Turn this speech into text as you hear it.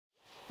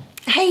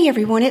Hey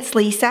everyone, it's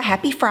Lisa.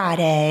 Happy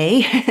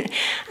Friday.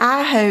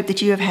 I hope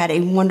that you have had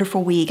a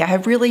wonderful week. I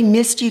have really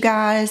missed you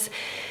guys.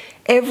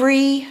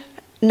 Every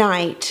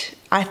night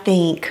I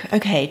think,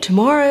 okay,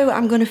 tomorrow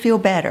I'm going to feel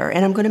better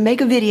and I'm going to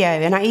make a video.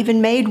 And I even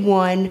made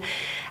one,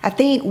 I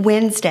think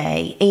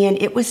Wednesday,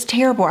 and it was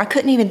terrible. I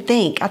couldn't even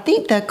think. I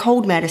think the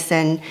cold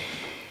medicine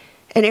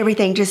and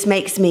everything just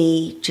makes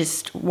me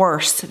just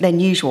worse than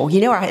usual.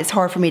 You know, it's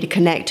hard for me to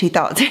connect two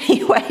thoughts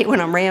anyway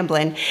when I'm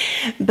rambling.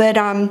 But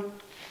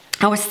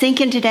I was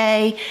thinking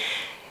today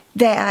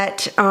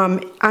that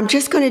I'm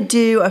just going to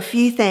do a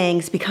few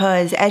things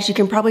because, as you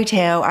can probably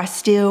tell, I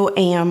still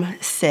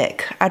am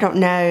sick. I don't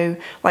know,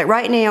 like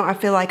right now I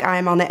feel like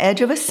I'm on the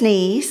edge of a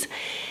sneeze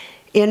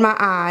in my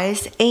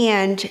eyes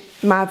and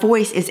my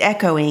voice is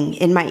echoing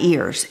in my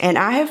ears. And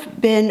I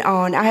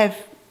have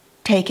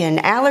taken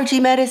allergy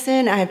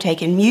medicine, I have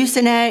taken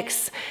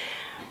Mucinex.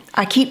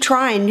 I keep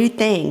trying new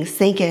things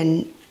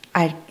thinking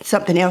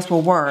something else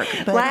will work.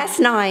 But last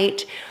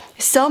night,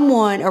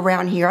 someone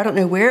around here, I don't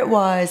know where it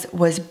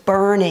was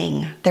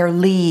burning their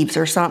leaves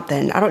or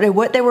something. I don't know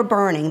what they were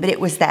burning, but it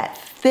was that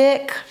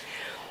thick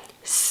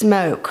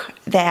smoke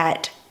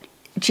that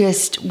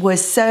just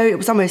was it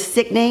was almost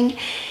sickening.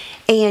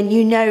 And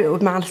you know,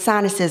 my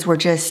sinuses were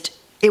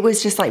it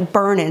was just like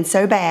burning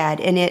so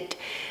bad. And it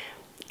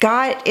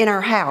got in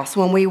our house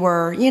when we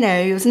were, you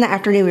know, it was in the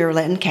afternoon, we were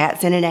letting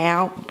cats in and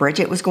out.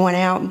 Bridget was going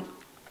out.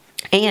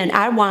 And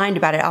I whined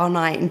about it all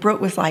night. And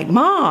Brooke was like,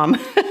 Mom,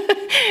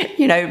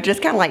 you know,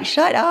 just kind of like,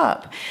 shut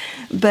up.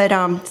 But,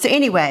 so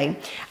anyway,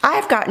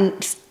 I've gotten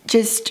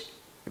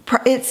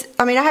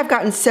I have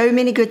gotten so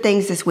many good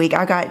things this week.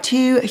 I got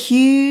 2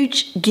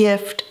 huge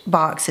gift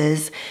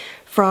boxes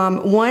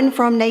one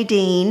from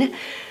Nadine,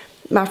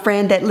 my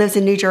friend that lives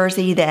in New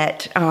Jersey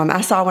that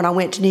I saw when I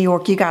went to New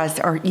York. You guys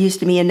are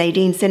used to me and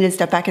Nadine sending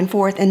stuff back and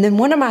forth. And then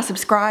one of my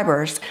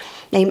subscribers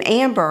named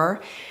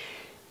Amber,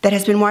 that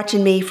has been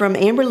watching me from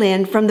Amber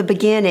Lynn from the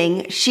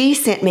beginning, she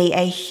sent me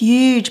a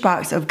huge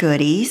box of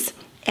goodies.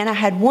 And I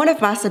had one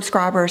of my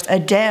subscribers,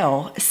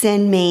 Adele,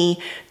 send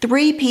me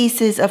 3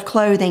 pieces of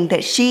clothing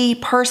that she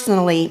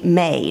personally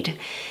made.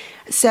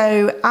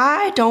 So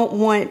I don't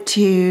want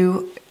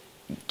to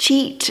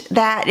cheat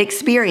that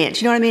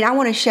experience. You know what I mean? I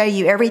want to show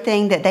you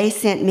everything that they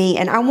sent me,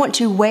 and I want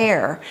to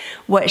wear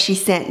what she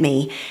sent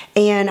me.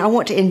 And I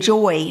want to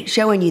enjoy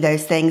showing you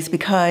those things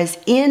because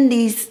in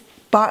these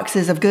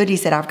boxes of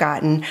goodies that I've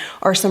gotten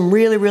are some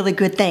really, really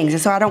good things. And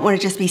so I don't want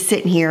to just be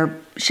sitting here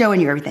showing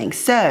you everything.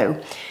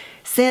 So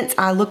since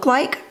I look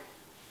like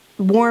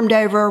warmed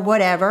over,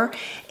 whatever,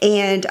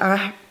 and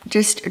I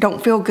just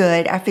don't feel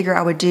good, I figure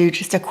I would do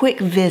just a quick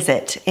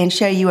visit and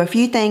show you a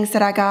few things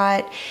that I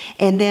got.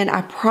 And then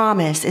I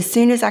promise, as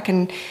soon as I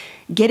can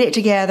get it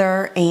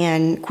together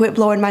and quit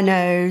blowing my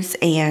nose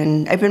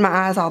and open my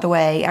eyes all the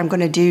way, I'm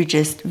gonna do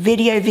just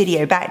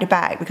video back to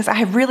back because I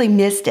have really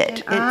missed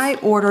it. I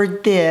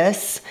ordered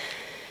this.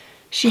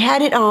 She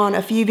had it on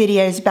a few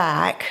videos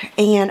back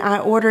and I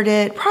ordered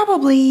it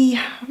probably,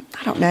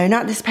 I don't know,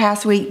 not this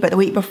past week, but the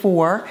week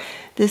before.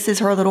 This is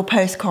her little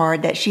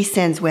postcard that she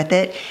sends with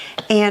it.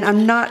 And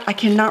I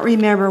cannot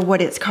remember what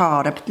it's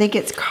called. I think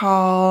it's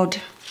called,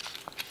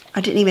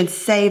 I didn't even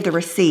save the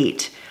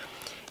receipt.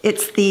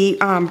 It's the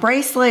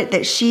bracelet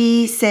that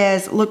she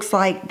says looks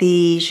like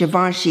the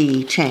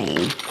Givenchy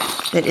chain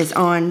that is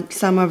on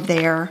some of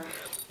their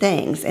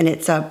things. And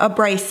it's a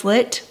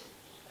bracelet.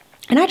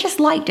 And I just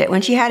liked it.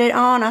 When she had it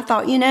on, I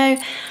thought, you know,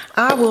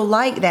 I will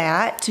like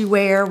that to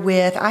wear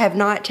with, I have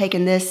not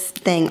taken this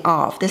thing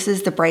off. This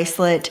is the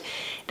bracelet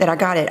that I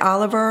got at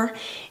Oliver.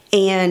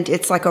 And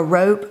it's like a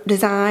rope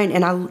design,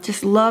 and I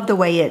just love the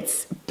way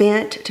it's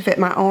bent to fit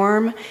my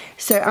arm.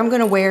 So I'm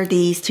gonna wear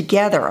these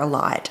together a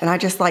lot, and I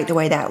just like the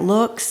way that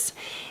looks.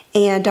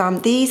 And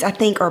these, I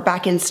think, are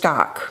back in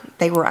stock.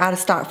 They were out of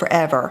stock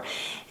forever.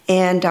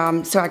 And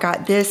so I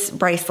got this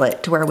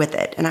bracelet to wear with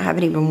it, and I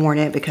haven't even worn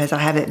it because I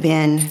have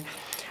been,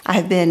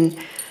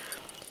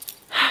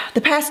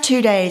 the past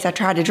 2 days I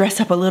tried to dress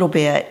up a little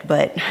bit,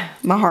 but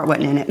my heart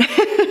wasn't in it.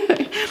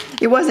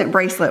 It wasn't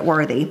bracelet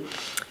worthy.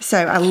 So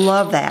I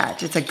love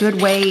that. It's a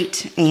good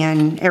weight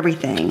and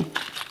everything.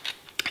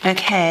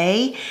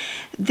 Okay,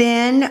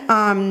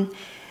 then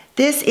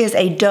this is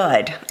a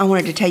dud I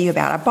wanted to tell you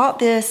about. I bought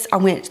this, I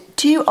went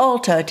to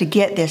Ulta to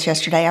get this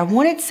yesterday. I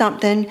wanted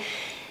something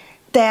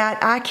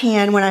that I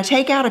can, when I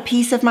take out a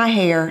piece of my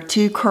hair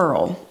to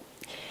curl,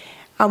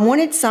 I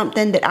wanted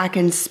something that I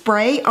can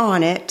spray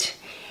on it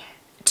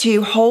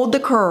to hold the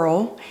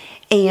curl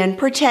and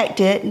protect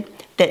it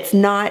that's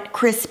not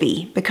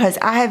crispy, because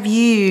I have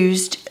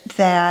used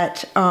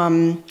that,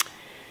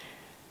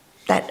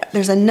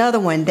 there's another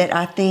one that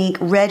I think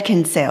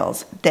Redken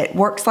sells that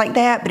works like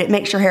that, but it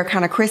makes your hair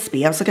kind of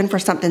crispy. I was looking for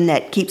something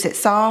that keeps it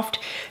soft.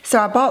 So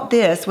I bought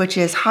this, which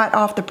is hot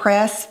off the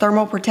press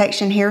thermal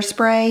protection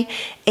hairspray,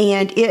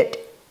 and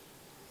it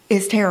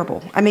is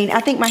terrible. I mean,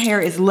 I think my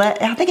hair is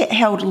I think it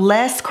held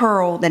less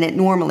curl than it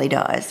normally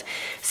does.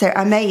 So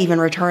I may even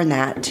return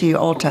that to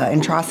Ulta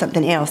and try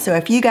something else. So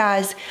if you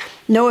guys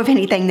know of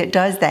anything that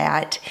does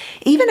that,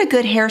 even a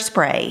good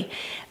hairspray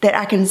that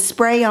I can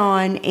spray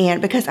on,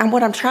 and because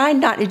what I'm trying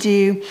not to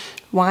do,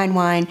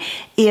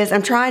 is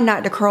I'm trying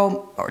not to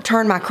curl or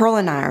turn my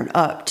curling iron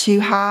up too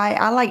high.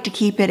 I like to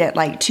keep it at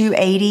like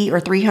 280 or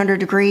 300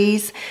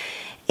 degrees.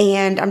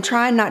 And I'm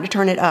trying not to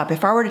turn it up.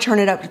 If I were to turn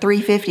it up to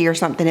 350 or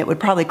something, it would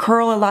probably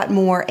curl a lot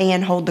more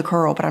and hold the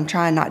curl, but I'm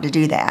trying not to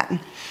do that.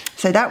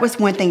 So that was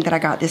one thing that I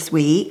got this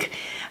week.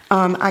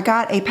 I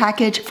got a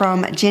package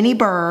from Jenny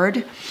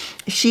Bird.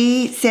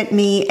 She sent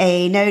me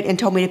a note and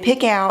told me to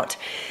pick out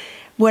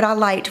what I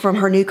liked from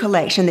her new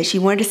collection, that she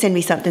wanted to send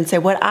me something. So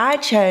what I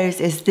chose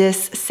is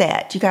this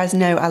set. You guys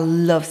know I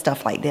love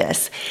stuff like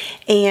this,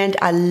 and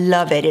I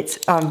love it. It's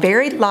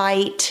very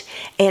light,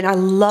 and I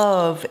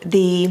love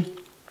the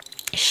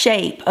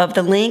shape of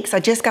the links.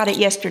 I just got it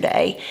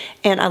yesterday,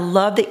 and I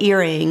love the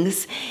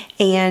earrings,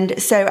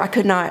 and so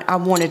I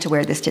wanted to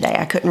wear this today.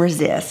 I couldn't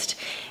resist.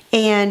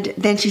 And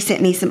then she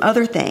sent me some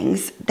other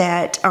things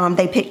that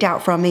they picked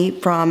out from me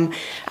from,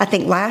 I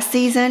think, last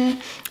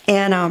season.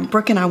 And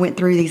Brooke and I went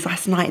through these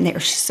last night, and they are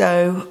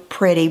so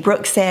pretty.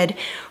 Brooke said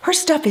her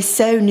stuff is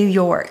so New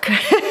York.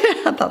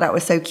 I thought that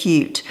was so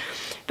cute.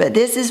 But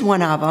this is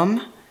one of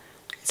them.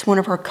 It's one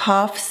of her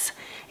cuffs,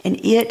 and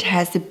it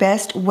has the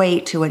best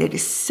weight to it. It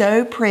is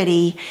so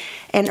pretty.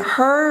 And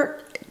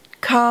her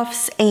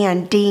cuffs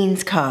and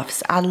Dean's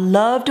cuffs, I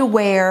love to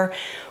wear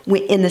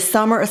in the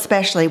summer,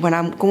 especially when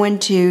I'm going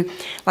to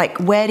like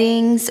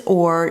weddings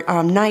or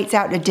nights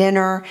out to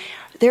dinner.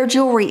 Their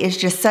jewelry is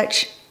just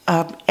such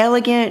an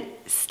elegant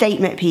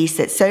statement piece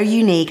that's so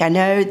unique. I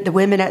know the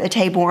women at the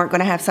table aren't going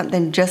to have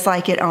something just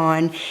like it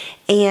on,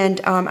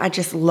 and I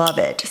just love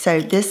it.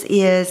 So this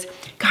is,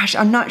 gosh,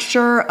 I'm not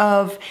sure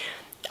of,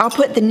 I'll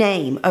put the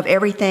name of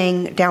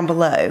everything down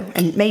below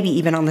and maybe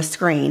even on the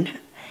screen.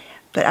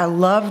 But I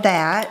love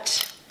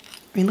that.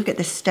 I mean, look at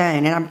the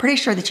stone. And I'm pretty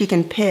sure that you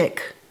can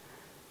pick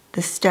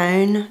the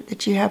stone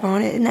that you have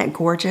on it. Isn't that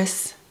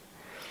gorgeous?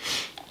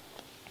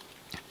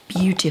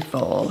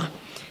 Beautiful.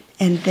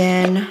 And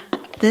then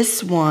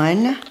this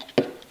one,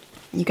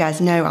 you guys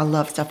know I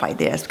love stuff like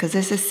this because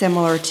this is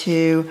similar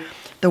to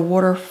the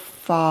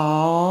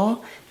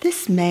waterfall.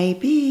 This may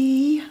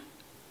be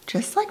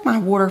just like my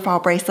waterfall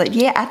bracelet.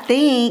 Yeah, I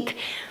think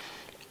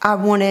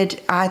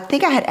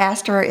I had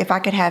asked her if I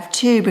could have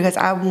two because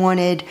I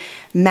wanted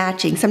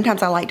matching.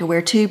 Sometimes I like to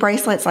wear two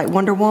bracelets like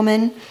Wonder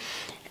Woman.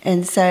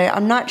 And so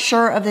I'm not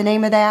sure of the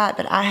name of that,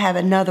 but I have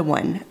another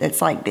one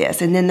that's like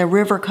this. And then the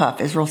river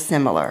cuff is real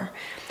similar.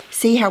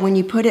 See how when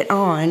you put it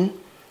on,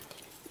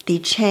 the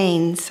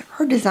chains,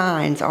 her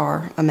designs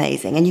are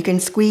amazing. And you can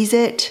squeeze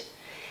it,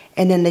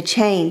 and then the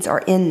chains are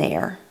in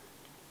there.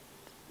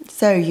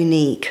 So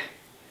unique.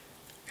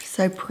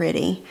 So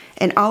pretty.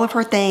 And all of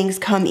her things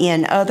come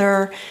in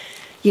other,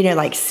 you know,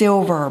 like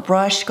silver,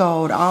 brushed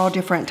gold, all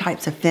different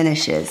types of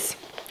finishes.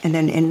 And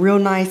then in real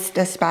nice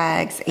dust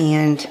bags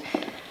and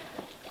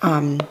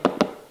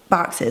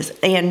boxes.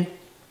 And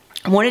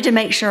I wanted to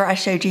make sure I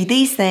showed you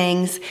these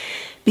things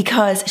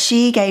because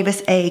she gave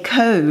us a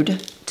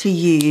code to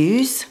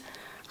use.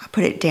 I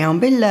put it down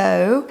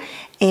below,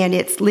 and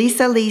it's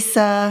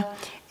Lisa,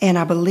 and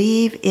I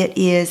believe it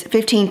is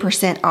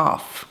 15%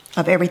 off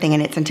of everything,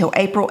 and it's until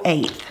April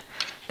 8th.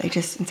 They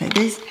just say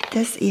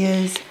this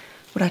is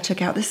what I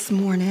took out this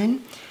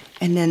morning.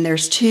 And then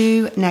there's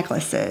two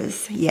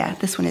necklaces. Yeah,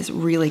 this one is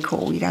really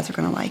cool. You guys are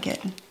gonna like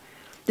it.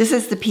 This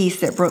is the piece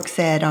that Brooke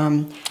said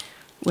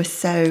was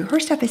so, her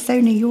stuff is so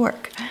New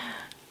York.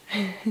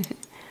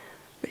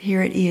 But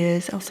here it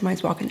is. Oh,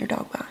 somebody's walking their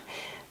dog by.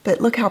 But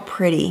look how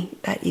pretty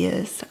that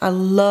is. I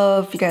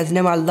love, you guys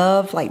know I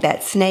love like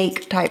that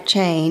snake type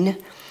chain.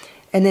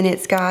 And then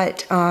it's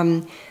got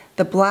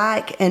the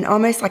black and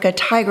almost like a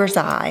tiger's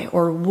eye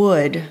or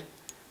wood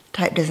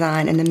type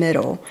design in the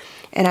middle.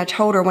 And I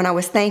told her, when I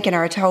was thanking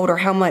her, I told her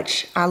how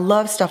much I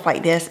love stuff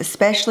like this,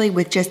 especially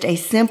with just a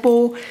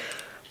simple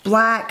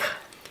black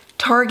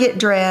Target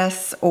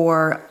dress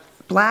or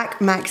black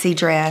maxi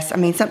dress. I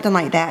mean, something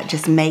like that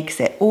just makes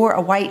it. Or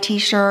a white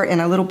t-shirt and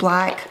a little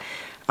black,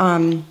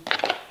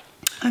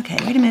 okay,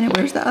 wait a minute,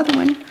 where's the other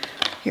one?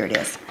 Here it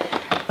is.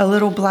 A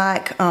little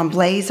black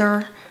blazer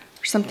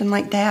or something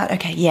like that.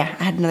 Okay, yeah,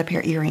 I had another pair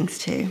of earrings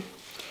too.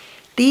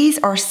 These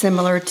are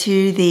similar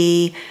to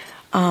the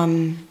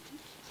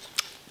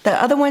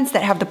other ones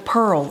that have the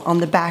pearl on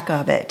the back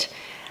of it.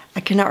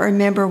 I cannot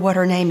remember what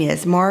her name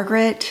is.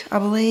 Margaret, I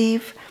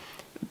believe.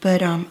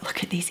 But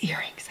look at these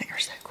earrings. They are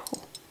so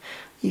cool.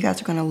 You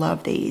guys are going to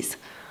love these.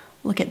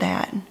 Look at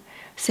that.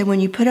 So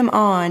when you put them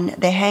on,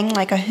 they hang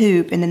like a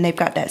hoop, and then they've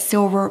got that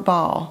silver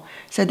ball.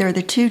 So they're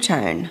the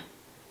two-tone,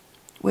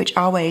 which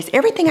always,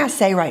 everything I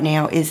say right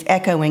now is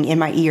echoing in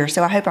my ear,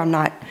 so I hope I'm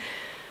not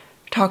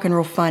talking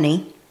real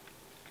funny.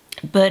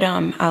 But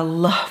I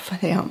love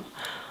them.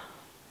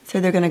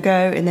 So they're going to go,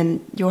 and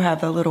then you'll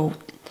have a little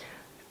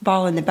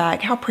ball in the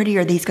back. How pretty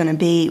are these going to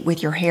be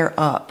with your hair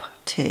up,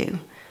 too?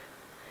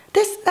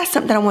 That's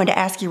something I wanted to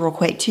ask you real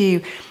quick,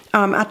 too.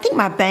 I think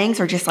my bangs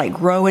are just like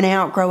growing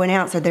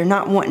out, so they're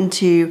not wanting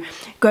to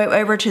go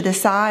over to the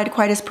side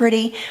quite as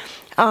pretty.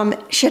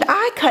 Should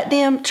I cut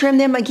them, trim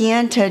them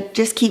again to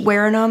just keep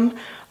wearing them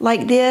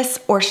like this,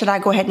 or should I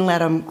go ahead and let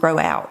them grow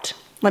out?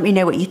 Let me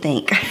know what you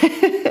think.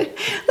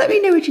 Let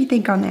me know what you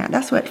think on that.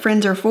 That's what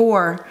friends are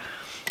for.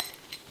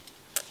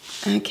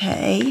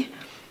 Okay,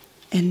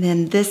 and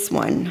then this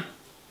one.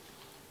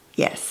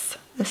 Yes,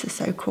 this is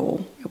so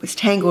cool. It was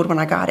tangled when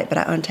I got it, but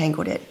I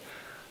untangled it.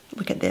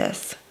 Look at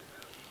this.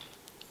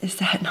 Is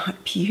that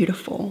not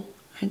beautiful?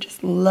 I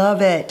just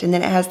love it. And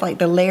then it has like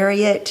the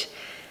lariat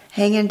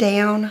hanging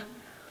down.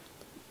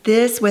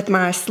 This with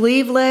my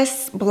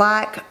sleeveless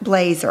black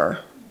blazer.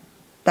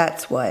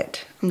 That's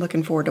what I'm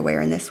looking forward to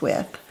wearing this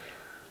with.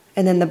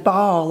 And then the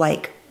ball,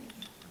 like,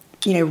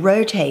 you know,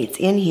 rotates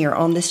in here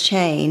on this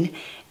chain.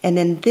 And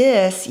then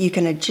this you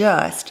can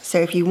adjust. So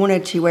if you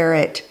wanted to wear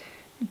it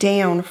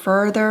down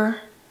further,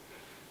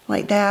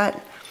 like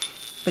that,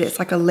 but it's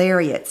like a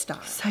lariat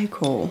style. So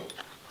cool.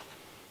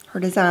 Her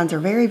designs are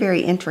very,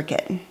 very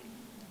intricate.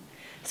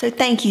 So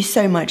thank you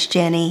so much,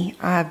 Jenny.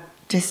 I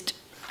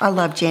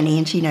love Jenny,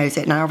 and she knows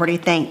it, and I already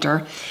thanked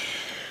her.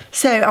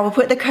 So I will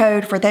put the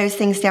code for those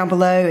things down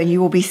below, and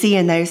you will be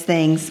seeing those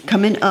things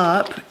coming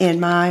up in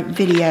my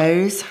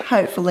videos,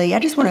 hopefully.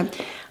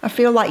 I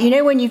feel like, you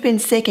know when you've been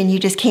sick and you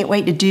just can't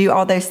wait to do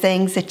all those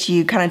things that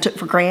you kind of took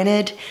for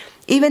granted?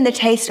 Even the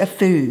taste of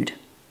food.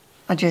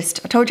 I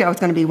told you I was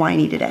going to be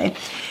whiny today.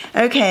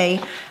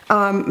 Okay,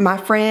 my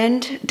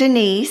friend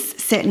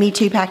Denise sent me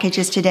 2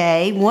 packages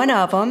today. One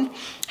of them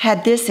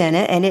had this in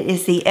it, and it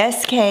is the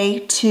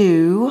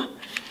SK2,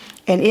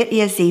 and it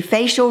is the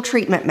facial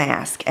treatment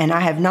mask. And I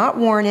have not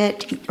worn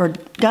it or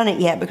done it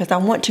yet because I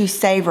want to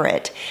savor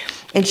it.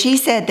 And she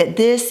said that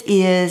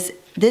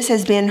this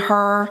has been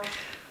her,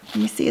 let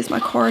me see, is my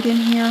card in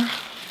here?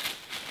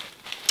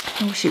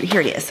 Oh shoot,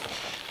 here it is.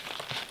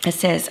 It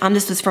says,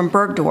 this was from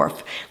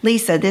Bergdorf.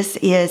 Lisa, this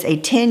is a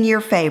 10-year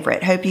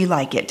favorite. Hope you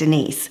like it,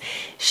 Denise.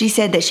 She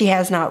said that she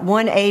has not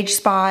one age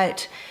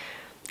spot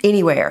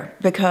anywhere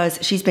because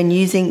she's been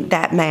using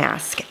that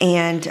mask,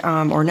 and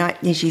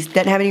she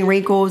doesn't have any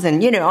wrinkles,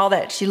 and you know, all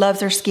that. She loves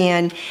her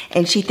skin,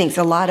 and she thinks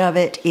a lot of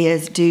it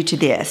is due to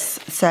this.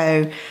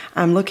 So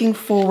I'm looking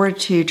forward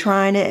to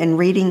trying it and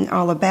reading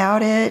all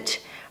about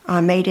it.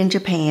 Made in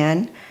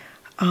Japan.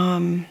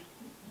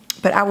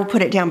 But I will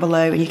put it down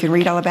below and you can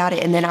read all about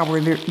it, and then I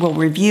will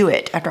review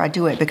it after I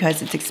do it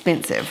because it's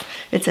expensive.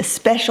 It's a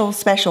special,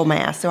 special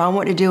mask. So I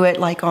want to do it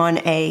like on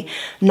a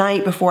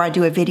night before I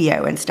do a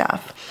video and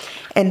stuff.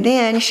 And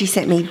then she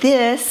sent me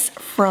this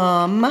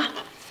from,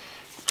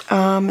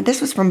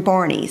 this was from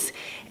Barney's.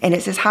 And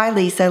it says, hi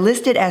Lisa,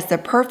 listed as the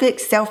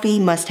perfect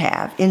selfie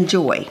must-have.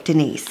 Enjoy,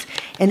 Denise.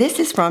 And this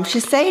is from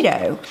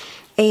Shiseido.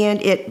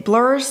 And it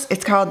blurs,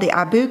 it's called the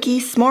Ibuki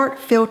Smart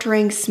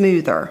Filtering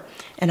Smoother.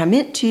 And I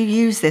meant to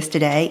use this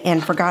today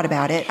and forgot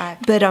about it.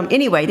 But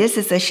anyway, this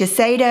is a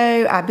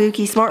Shiseido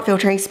Ibuki Smart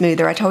Filtering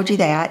Smoother. I told you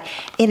that.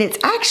 And it's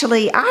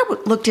actually, I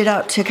looked it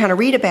up to kind of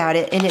read about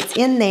it, and it's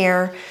in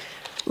their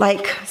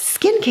like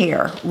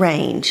skincare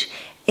range.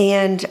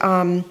 And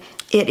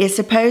it is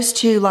supposed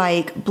to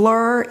like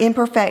blur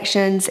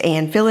imperfections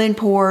and fill in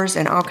pores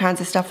and all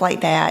kinds of stuff like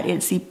that.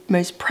 It's the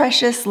most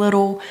precious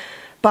little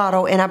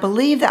bottle, and I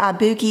believe the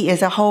Ibuki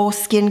is a whole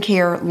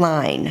skincare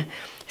line.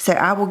 So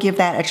I will give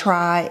that a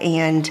try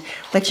and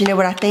let you know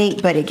what I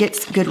think, but it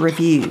gets good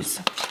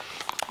reviews.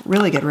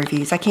 Really good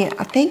reviews. I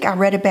think I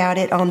read about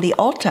it on the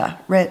Ulta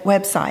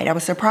website. I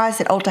was surprised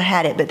that Ulta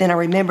had it, but then I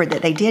remembered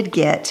that they did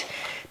get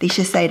the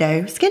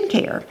Shiseido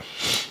skincare.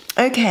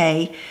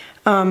 Okay,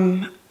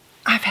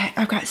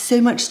 I've got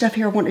so much stuff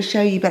here I want to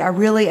show you, but I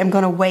really am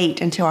going to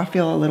wait until I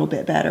feel a little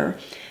bit better.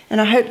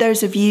 And I hope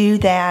those of you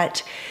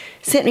that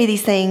sent me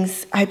these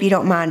things, I hope you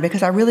don't mind,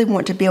 because I really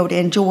want to be able to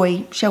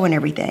enjoy showing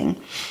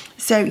everything.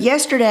 So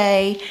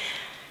yesterday,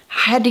 I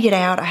had to get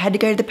out. I had to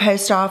go to the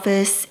post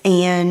office,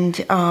 and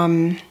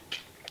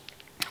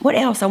what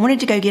else? I wanted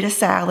to go get a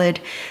salad.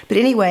 But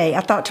anyway,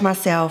 I thought to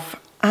myself,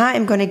 I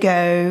am going to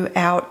go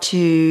out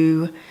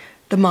to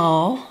the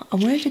mall. I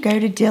wanted to go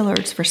to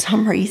Dillard's for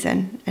some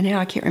reason, and now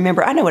I can't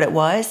remember. I know what it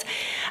was.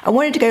 I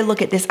wanted to go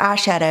look at this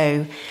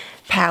eyeshadow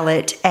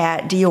palette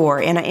at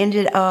Dior, and I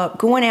ended up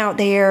going out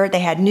there.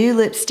 They had new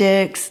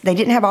lipsticks. They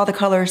didn't have all the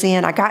colors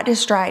in. I got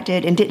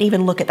distracted and didn't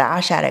even look at the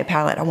eyeshadow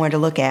palette I wanted to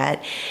look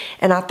at.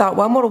 And I thought,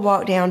 well, I'm going to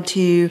walk down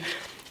to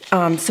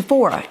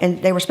Sephora,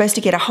 and they were supposed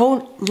to get a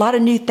whole lot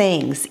of new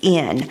things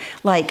in,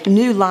 like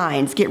new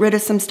lines, get rid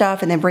of some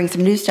stuff and then bring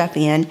some new stuff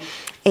in.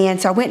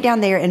 And so I went down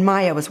there, and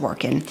Maya was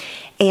working.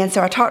 And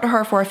so I talked to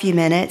her for a few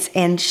minutes,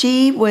 and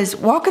she was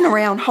walking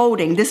around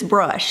holding this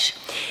brush.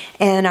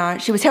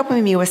 And she was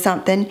helping me with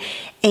something.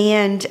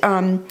 And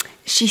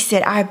she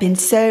said, I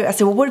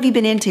said, well, what have you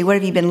been into? What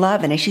have you been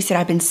loving? And she said,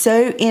 I've been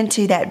so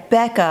into that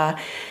Becca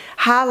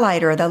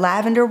highlighter, the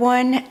lavender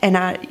one. And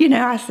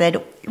I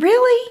said,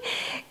 really?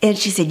 And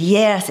she said,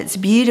 yes, it's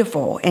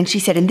beautiful. And she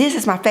said, and this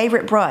is my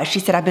favorite brush.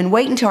 She said, I've been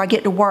waiting until I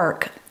get to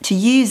work to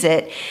use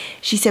it.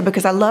 She said,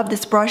 because I love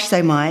this brush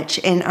so much.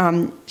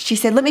 And she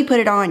said, let me put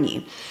it on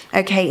you.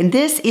 Okay, and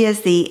this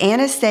is the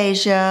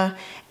Anastasia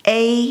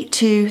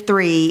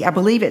A23. I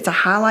believe it's a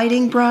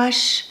highlighting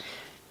brush.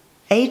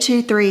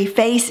 A23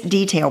 face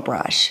detail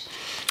brush.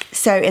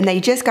 So, and they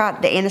just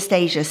got the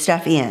Anastasia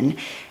stuff in.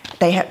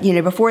 They have, you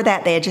know, before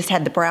that they had just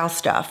had the brow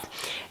stuff.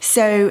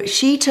 So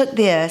she took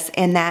this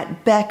and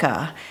that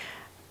Becca,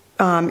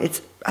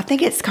 I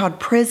think it's called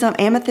Prism,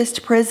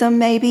 Amethyst Prism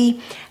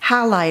maybe,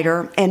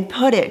 highlighter, and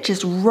put it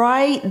just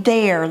right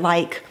there,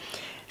 like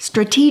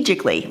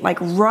strategically, like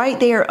right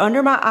there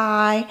under my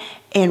eye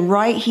and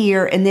right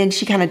here, and then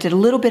she kind of did a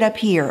little bit up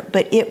here,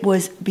 but it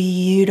was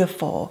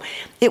beautiful.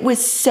 It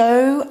was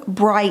so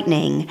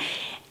brightening,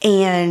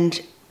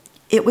 and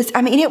it was,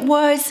 I mean, it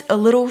was a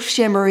little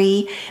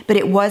shimmery, but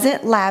it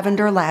wasn't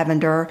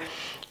lavender,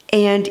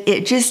 and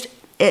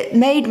it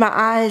made my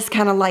eyes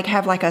kind of like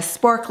have like a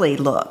sparkly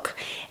look.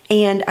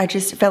 And I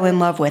just fell in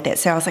love with it.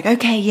 So I was like,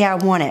 okay, yeah, I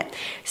want it.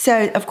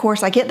 So of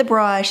course I get the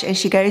brush and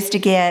she goes to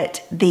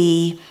get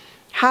the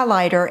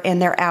highlighter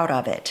and they're out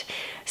of it.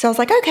 So I was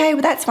like, okay,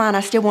 well that's fine.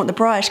 I still want the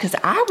brush because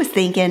I was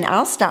thinking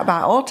I'll stop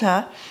by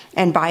Ulta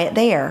and buy it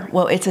there.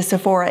 Well, it's a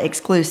Sephora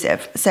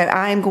exclusive. So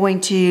I'm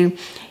going to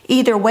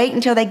either wait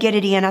until they get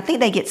it in. I think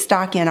they get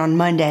stock in on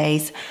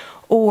Mondays,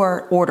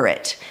 or order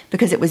it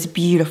because it was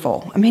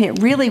beautiful. I mean,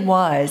 it really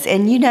was.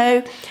 And you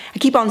know, I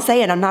keep on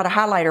saying I'm not a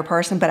highlighter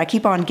person, but I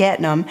keep on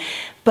getting them.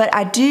 But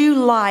I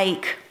do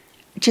like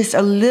just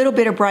a little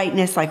bit of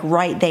brightness like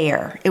right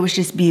there. It was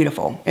just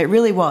beautiful. It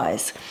really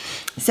was.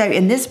 So,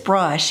 and this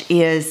brush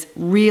is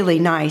really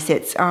nice.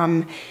 It's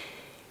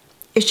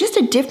just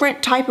a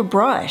different type of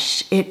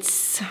brush. I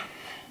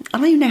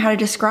don't even know how to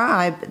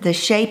describe the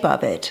shape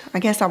of it. I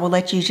guess I will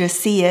let you just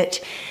see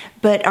it.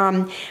 But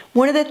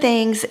one of the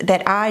things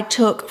that I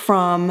took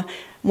from,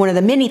 one of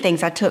the many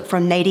things I took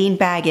from Nadine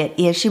Baggett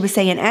is she was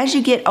saying as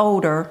you get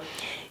older,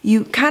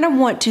 you kind of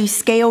want to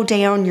scale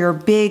down your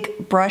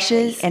big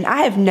brushes. And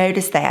I have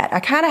noticed that. I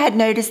kind of had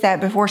noticed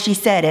that before she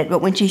said it,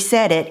 but when she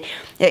said it,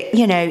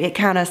 you know, it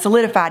kind of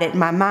solidified it in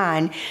my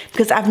mind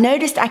because I've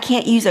noticed I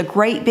can't use a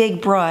great big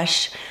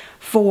brush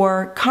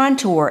for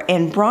contour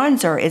and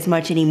bronzer as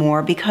much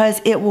anymore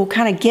because it will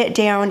kind of get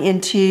down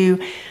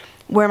into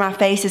where my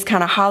face is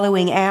kind of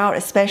hollowing out,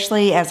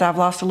 especially as I've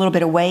lost a little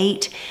bit of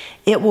weight.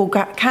 It will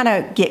kind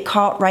of get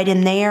caught right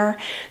in there.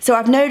 So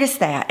I've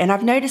noticed that. And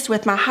I've noticed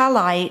with my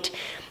highlight,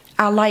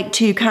 I like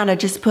to kind of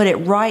just put it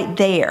right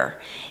there.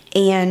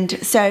 And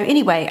so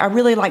anyway, I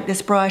really like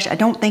this brush. I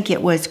don't think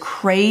it was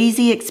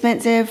crazy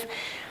expensive.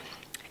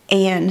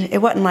 And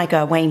it wasn't like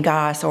a Wayne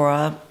Goss or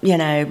a, you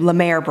know, La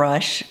Mer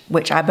brush,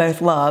 which I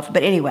both love.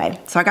 But anyway,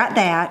 so I got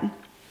that.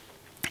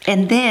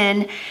 And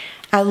then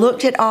I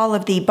looked at all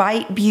of the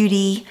Bite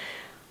Beauty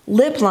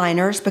lip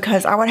liners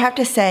because I would have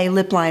to say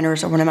lip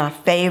liners are one of my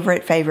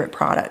favorite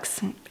products.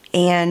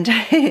 And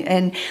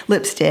and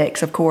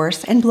lipsticks, of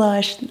course, and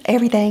blush,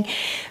 everything.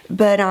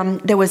 But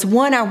there was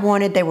one I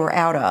wanted they were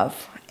out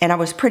of. And I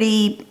was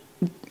pretty,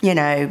 you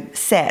know,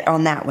 set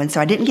on that one.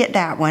 So I didn't get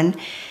that one.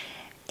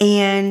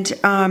 And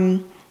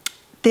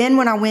then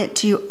when I went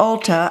to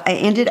Ulta, I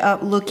ended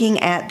up looking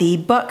at the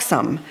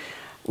Buxom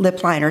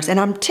lip liners, and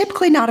I'm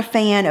typically not a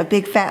fan of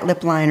big fat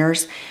lip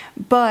liners,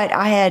 but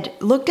I had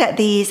looked at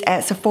these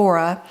at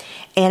Sephora,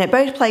 and at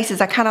both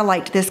places I kind of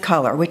liked this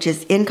color, which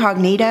is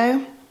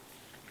Incognito.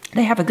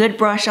 They have a good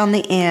brush on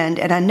the end,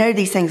 and I know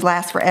these things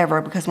last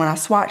forever because when I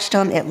swatched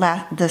them,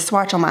 the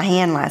swatch on my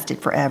hand lasted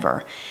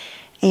forever.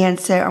 And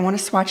so I want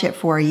to swatch it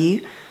for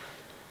you.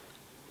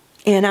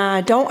 And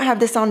I don't have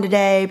this on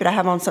today, but I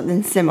have on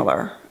something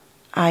similar.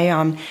 I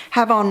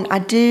have on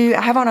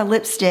a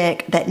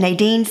lipstick that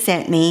Nadine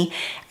sent me,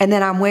 and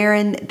then I'm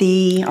wearing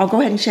I'll go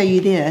ahead and show you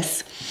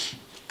this.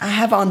 I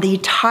have on the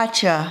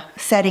Tatcha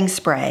setting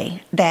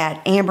spray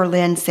that Amber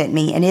Lynn sent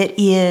me, and it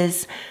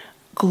is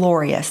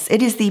glorious.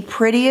 It is the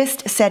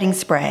prettiest setting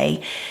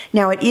spray.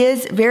 Now it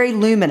is very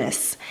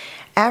luminous.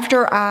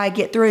 After I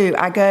get through,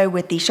 I go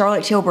with the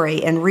Charlotte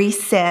Tilbury and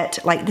reset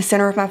like the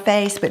center of my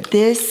face, but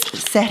this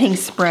setting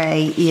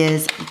spray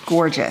is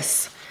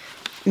gorgeous.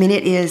 I mean,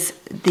 it is,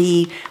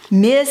 the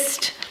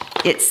mist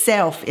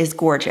itself is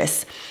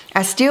gorgeous.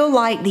 I still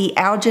like the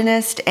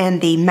Alginist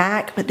and the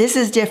MAC, but this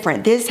is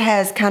different. This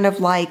has kind of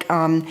like,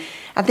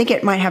 I think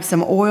it might have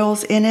some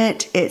oils in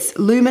it. It's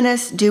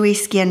Luminous Dewy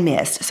Skin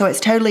Mist, so it's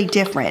totally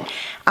different.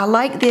 I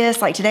like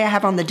this, like today I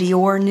have on the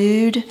Dior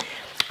Nude.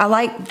 I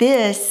like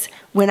this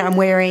when I'm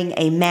wearing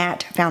a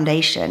matte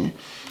foundation.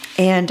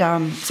 And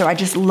so I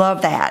just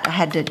love that. I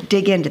had to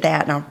dig into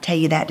that, and I'll tell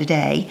you that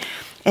today.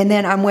 And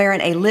then I'm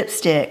wearing a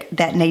lipstick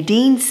that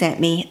Nadine sent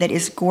me that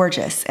is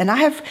gorgeous. And I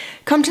have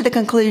come to the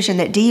conclusion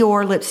that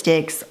Dior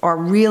lipsticks are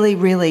really,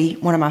 really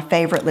one of my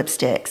favorite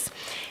lipsticks.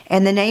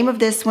 And the name of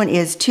this one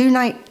is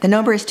the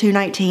number is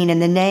 219,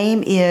 and the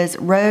name is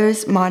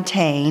Rose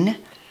Montaigne.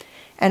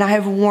 And I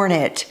have worn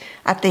it,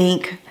 I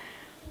think,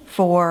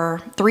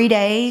 for 3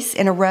 days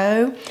in a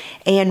row.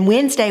 And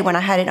Wednesday when I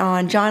had it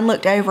on, John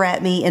looked over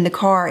at me in the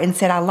car and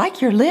said, I like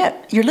your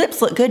lip. Your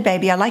lips look good,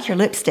 baby. I like your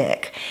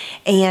lipstick.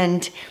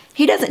 And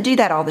he doesn't do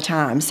that all the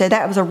time. So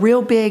that was a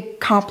real big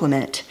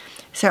compliment.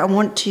 So I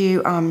want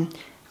to,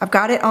 I've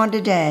got it on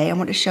today. I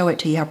want to show it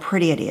to you how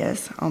pretty it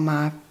is on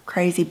my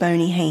crazy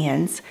bony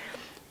hands.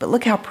 But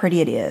look how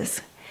pretty it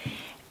is.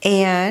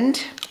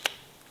 And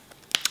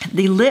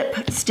the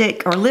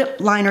lipstick or lip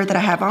liner that I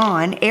have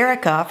on,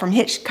 Erica from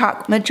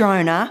Hitchcock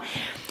Madrona,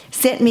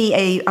 sent me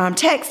a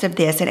text of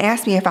this and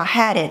asked me if I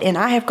had it, and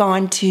I have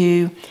gone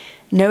to,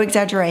 no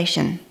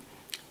exaggeration,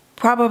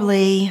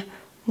 probably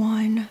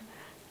 1,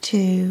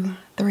 2,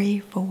 3,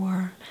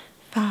 4,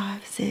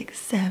 5, 6,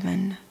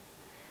 7,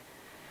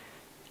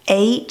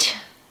 8,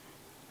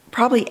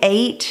 probably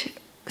 8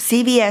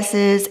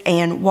 CVS's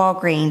and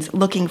Walgreens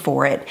looking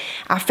for it.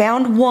 I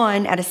found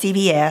one at a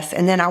CVS,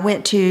 and then I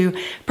went to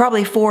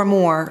probably 4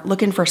 more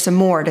looking for some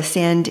more to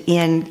send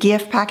in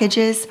gift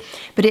packages.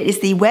 But it is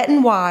the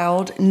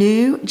WetNWild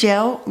new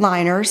gel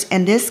liners,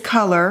 and this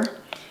color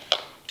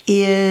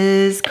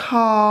is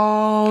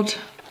called,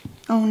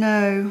 oh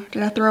no,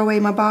 did I throw away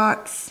my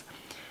box?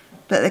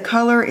 But the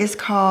color is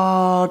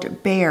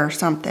called Bear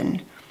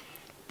something.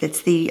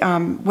 It's the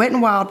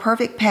WetNWild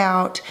Perfect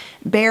Pout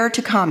Bear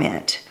to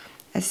Comment.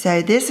 And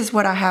so this is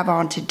what I have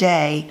on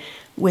today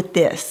with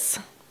this.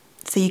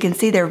 So you can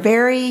see they're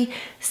very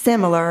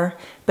similar,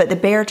 but the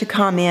Bear to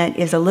Comment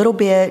is a little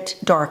bit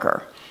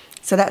darker.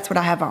 So that's what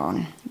I have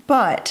on.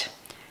 But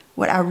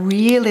what I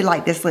really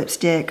like this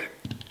lipstick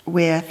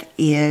with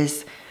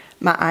is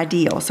my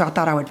Ideal. So I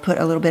thought I would put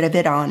a little bit of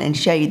it on and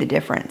show you the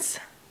difference.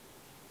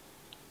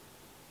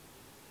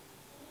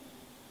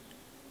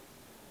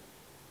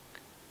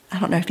 I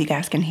don't know if you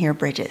guys can hear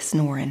Bridget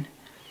snoring.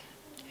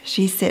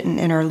 She's sitting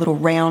in her little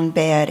round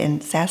bed,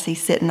 and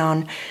Sassy's sitting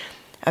on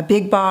a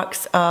big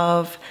box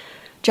of,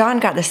 John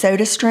got the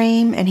Soda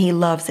Stream and he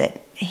loves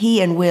it.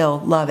 He and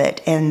Will love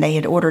it, and they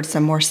had ordered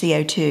some more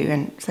CO2,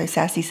 and so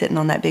Sassy's sitting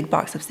on that big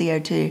box of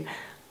CO2.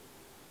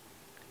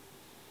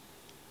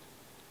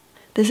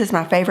 This is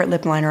my favorite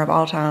lip liner of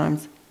all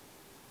times.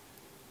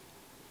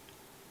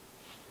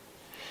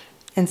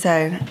 And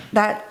so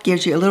that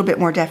gives you a little bit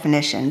more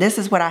definition. This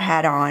is what I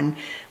had on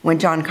when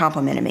John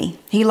complimented me.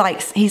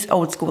 He's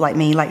old school like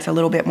me. He likes a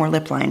little bit more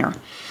lip liner.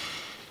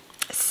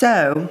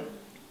 So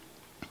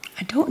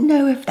I don't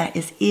know if that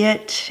is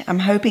it. I'm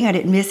hoping I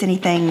didn't miss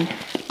anything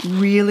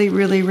really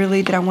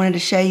that I wanted to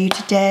show you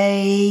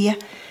today.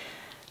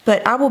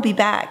 But I will be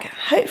back.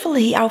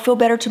 Hopefully I'll feel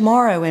better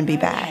tomorrow and be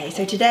back. Okay,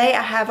 so today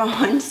I have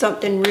on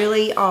something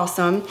really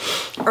awesome.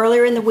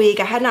 Earlier in the week,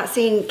 I had not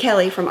seen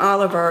Kelly from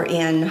Oliver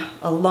in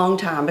a long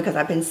time because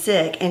I've been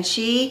sick, and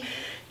she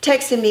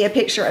texted me a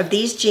picture of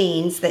these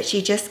jeans that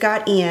she just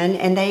got in,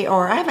 and they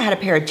are, I haven't had a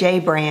pair of J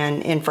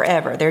brand in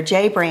forever. They're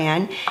J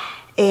brand,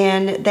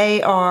 and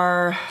they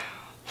are,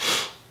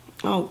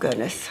 oh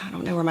goodness, I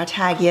don't know where my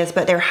tag is,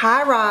 but they're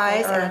high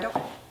rise. And I don't,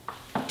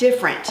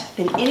 different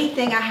than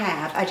anything I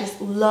have. I just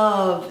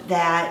love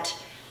that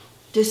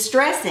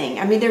distressing.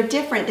 I mean, they're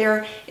different.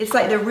 It's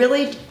like they're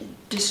really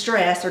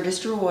distressed or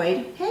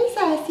destroyed. Hey,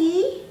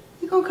 Sassy,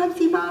 you gonna come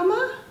see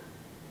Mama?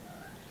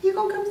 You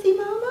gonna come see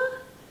Mama?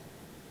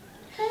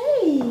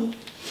 Hey,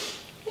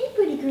 hey,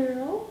 pretty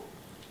girl.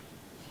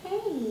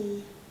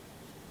 Hey,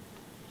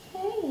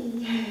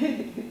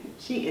 hey.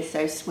 She is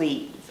so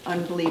sweet. It's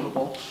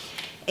unbelievable.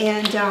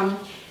 And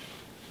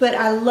but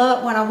I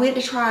love, when I went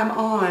to try them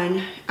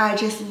on, I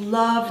just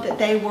loved that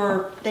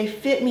they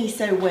fit me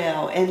so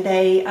well, and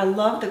I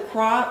love the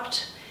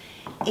cropped,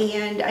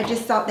 and I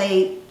just thought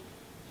I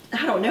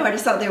don't know, I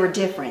just thought they were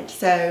different.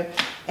 So,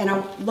 and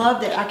I love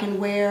that I can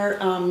wear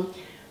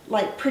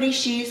like pretty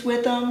shoes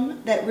with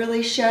them that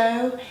really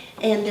show,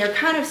 and they're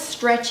kind of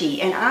stretchy,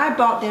 and I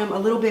bought them a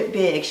little bit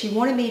big. She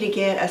wanted me to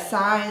get a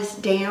size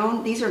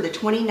down. These are the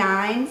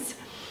 29s.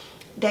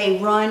 They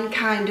run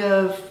kind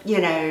of, you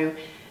know,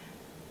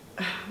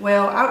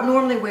 well, I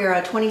normally wear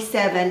a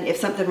 27 if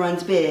something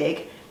runs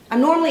big.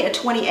 I'm normally a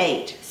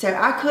 28, so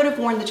I could have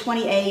worn the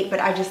 28, but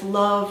I just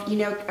love, you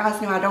know,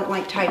 guys know I don't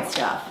like tight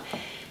stuff.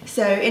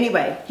 So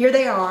anyway, here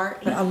they are.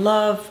 But I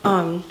love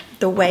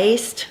the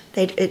waist.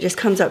 It just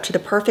comes up to the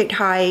perfect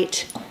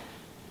height,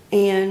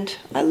 and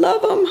I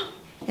love them.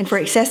 And for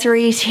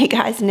accessories, you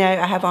guys know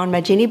I have on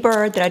my Jenny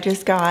Bird that I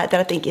just got that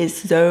I think is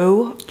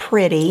so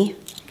pretty.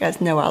 You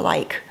guys know I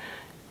like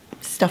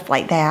stuff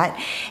like that.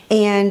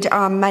 And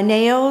my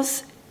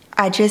nails,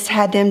 I just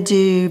had them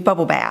do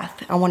bubble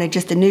bath. I wanted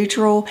just a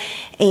neutral,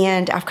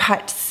 and I've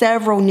got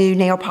several new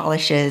nail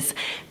polishes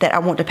that I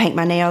want to paint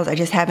my nails. I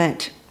just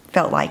haven't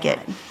felt like it.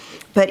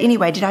 But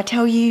anyway, did I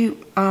tell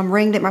you,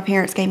 ring that my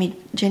parents gave me,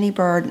 Jenny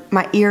Bird?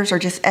 My ears are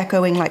just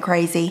echoing like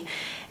crazy.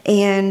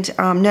 And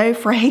no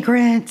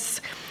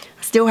fragrance.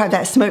 I still have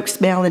that smoke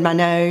smell in my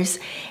nose.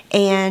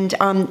 And,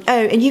 oh,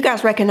 and you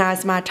guys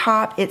recognize my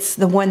top. It's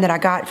the one that I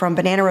got from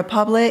Banana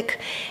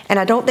Republic. And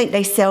I don't think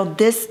they sell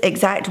this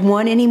exact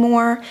one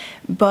anymore,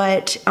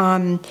 but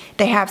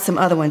they have some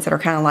other ones that are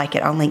kind of like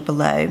it. I'll link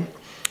below.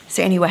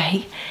 So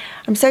anyway,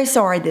 I'm so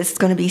sorry this is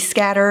going to be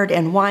scattered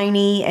and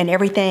whiny and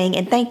everything.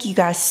 And thank you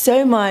guys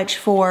so much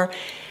for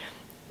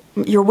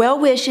your well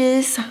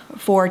wishes,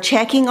 for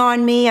checking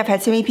on me. I've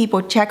had so many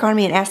people check on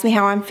me and ask me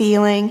how I'm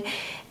feeling.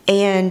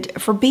 and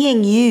for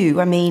being you.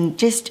 I mean,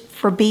 just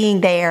for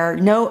being there.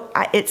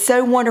 It's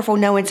so wonderful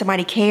knowing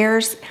somebody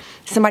cares,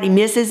 somebody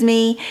misses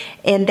me,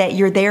 and that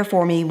you're there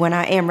for me when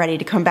I am ready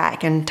to come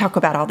back and talk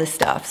about all this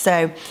stuff.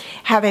 So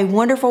have a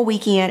wonderful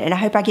weekend, and I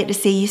hope I get to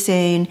see you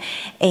soon.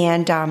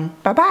 And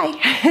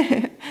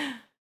bye-bye.